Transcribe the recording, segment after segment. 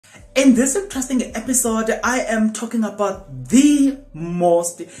In this interesting episode, I am talking about the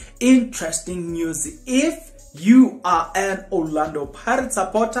most interesting news. If you are an Orlando Pirates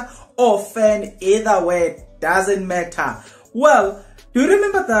supporter or fan, either way, doesn't matter. Well, do you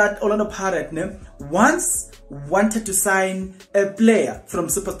remember that Orlando Pirates once wanted to sign a player from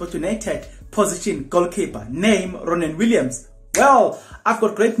SuperSport United position goalkeeper named Ronwen? Well, I've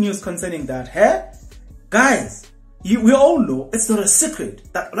got great news concerning that. Hey, guys, we all know it's not a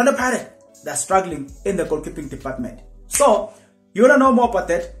secret that Orlando Pirates, they're struggling in the goalkeeping department. So, you want to know more about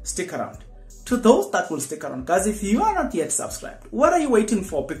that? Stick around. To those that will stick around, guys, if you are not yet subscribed, what are you waiting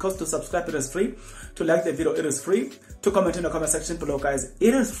for? Because to subscribe, it is free. To like the video, it is free. To comment in the comment section below, guys,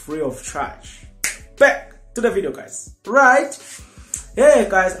 it is free of charge. Back to the video, guys. Right? Hey,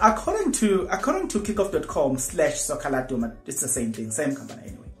 guys, according to kickoff.com/Soccerladuma, it's the same thing, same company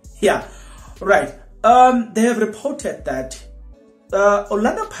anyway. Yeah, right. They have reported that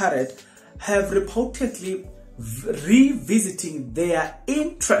Orlando Pirates have reportedly revisiting their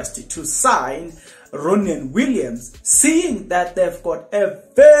interest to sign Ronwen, seeing that they've got a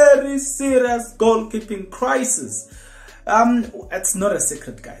very serious goalkeeping crisis. It's not a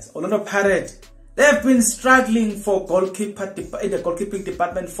secret, guys. Orlando Pirates, they've been struggling for goalkeeper in the goalkeeping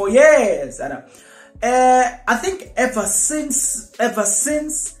department for years, and I think ever since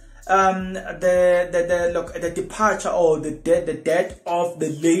the departure or the death of the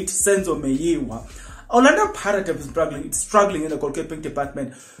late Senzo Meyiwa, Orlando Pirates have been struggling in the goalkeeping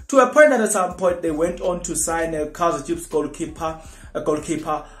department to a point that at some point they went on to sign a Kaizer Chiefs goalkeeper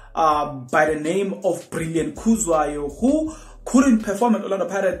by the name of Brilliant Kuzwayo, who couldn't perform at Orlando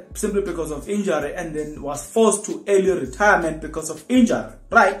Pirates simply because of injury and then was forced to early retirement because of injury,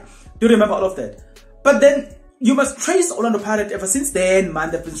 right? Do you remember all of that? But then you must trace Orlando Pirates ever since then,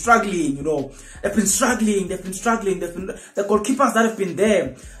 man. They've been struggling, you know. They've been struggling. The goalkeepers that have been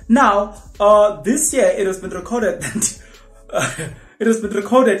there. Now, this year it has been recorded that it has been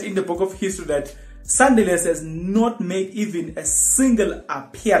recorded in the book of history that Sandilens has not made even a single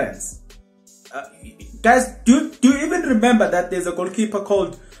appearance. Guys, do you even remember that there's a goalkeeper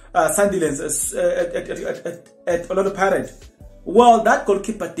called Sandilens at Orlando Pirates? Well, that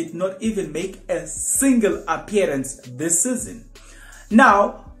goalkeeper did not even make a single appearance this season.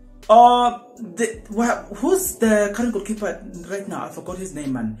 Now, who's the current goalkeeper right now? I forgot his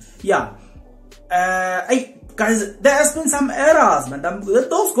name, man. Yeah. Guys, there has been some errors, man.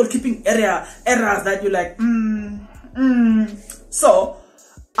 Those goalkeeping errors that you're like, So,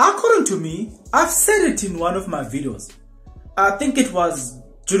 according to me, I've said it in one of my videos. I think it was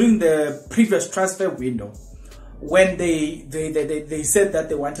during the previous transfer window, when they said that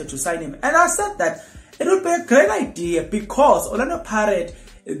they wanted to sign him. And I said that it would be a great idea because Orlando Pirates,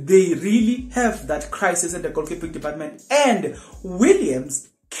 they really have that crisis in the goalkeeping department, and Williams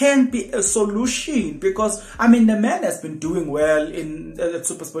can be a solution because, I mean, the man has been doing well in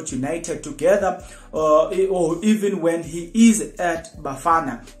SuperSport United together, or even when he is at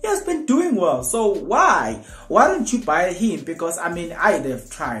Bafana. He has been doing well. So why don't you buy him? Because, I mean, they've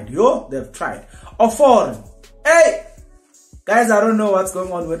tried. They've tried. Offer. Hey, guys, I don't know what's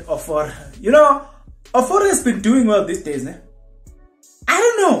going on with Ofor. You know, Ofor has been doing well these days, né? I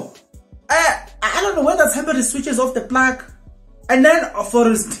don't know. I don't know whether somebody switches off the plug and then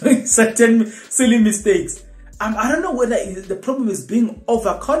Ofor is doing certain silly mistakes. I don't know whether the problem is being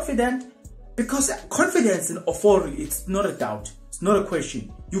overconfident, because confidence in Ofor, it's not a doubt. It's not a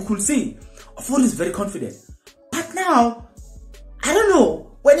question. You could see Ofor is very confident. But now, I don't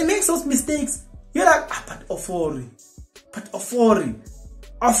know, when he makes those mistakes, you're like, but Ofori,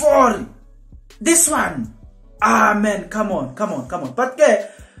 this one, man, come on. But yeah,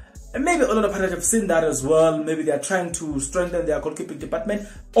 maybe a lot of Pirates have seen that as well. Maybe they are trying to strengthen their goalkeeping department,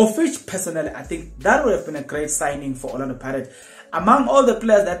 of which personally I think that would have been a great signing for Orlando Pirates. Among all the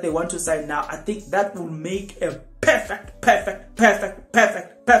players that they want to sign now, I think that will make a perfect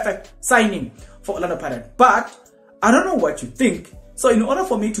signing for Orlando Pirates. But I don't know what you think. So in order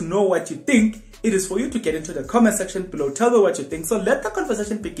for me to know what you think, it is for you to get into the comment section below. Tell me what you think. So let the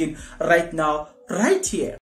conversation begin right now, right here.